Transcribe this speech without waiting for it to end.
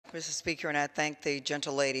Mr. Speaker, and I thank the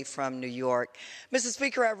gentlelady from New York. Mr.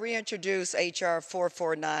 Speaker, I reintroduce H.R.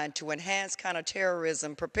 449 to enhance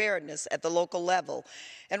counterterrorism preparedness at the local level.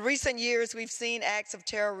 In recent years, we've seen acts of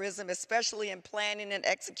terrorism, especially in planning and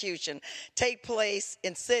execution, take place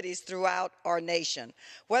in cities throughout our nation.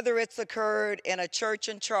 Whether it's occurred in a church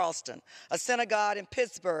in Charleston, a synagogue in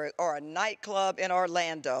Pittsburgh, or a nightclub in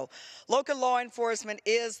Orlando, local law enforcement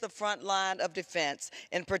is the front line of defense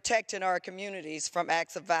in protecting our communities from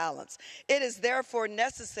acts of violence. It is therefore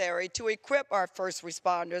necessary to equip our first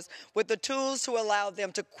responders with the tools to allow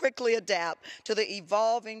them to quickly adapt to the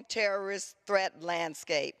evolving terrorist threat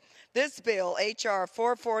landscape. This bill, H.R.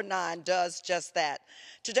 449, does just that.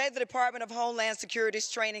 Today, the Department of Homeland Security's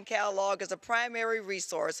training catalog is a primary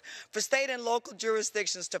resource for state and local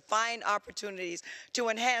jurisdictions to find opportunities to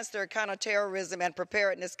enhance their counterterrorism and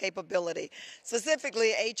preparedness capability.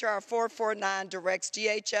 Specifically, H.R. 449 directs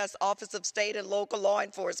DHS Office of State and Local Law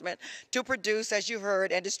Enforcement to produce, as you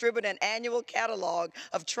heard, and distribute an annual catalog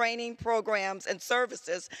of training programs and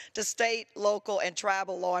services to state, local, and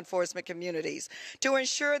tribal law enforcement communities. To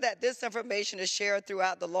ensure that this information is shared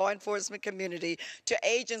throughout the law enforcement community to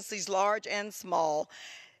agencies large and small,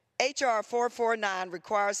 H.R. 449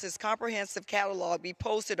 requires this comprehensive catalog be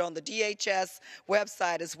posted on the DHS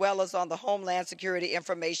website as well as on the Homeland Security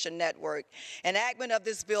Information Network. Enactment of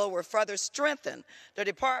this bill will further strengthen the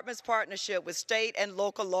department's partnership with state and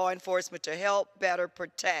local law enforcement to help better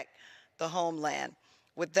protect the homeland.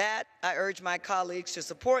 With that, I urge my colleagues to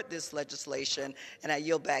support this legislation, and I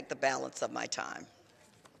yield back the balance of my time.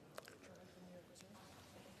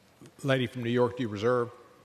 Lady from New York, do you reserve?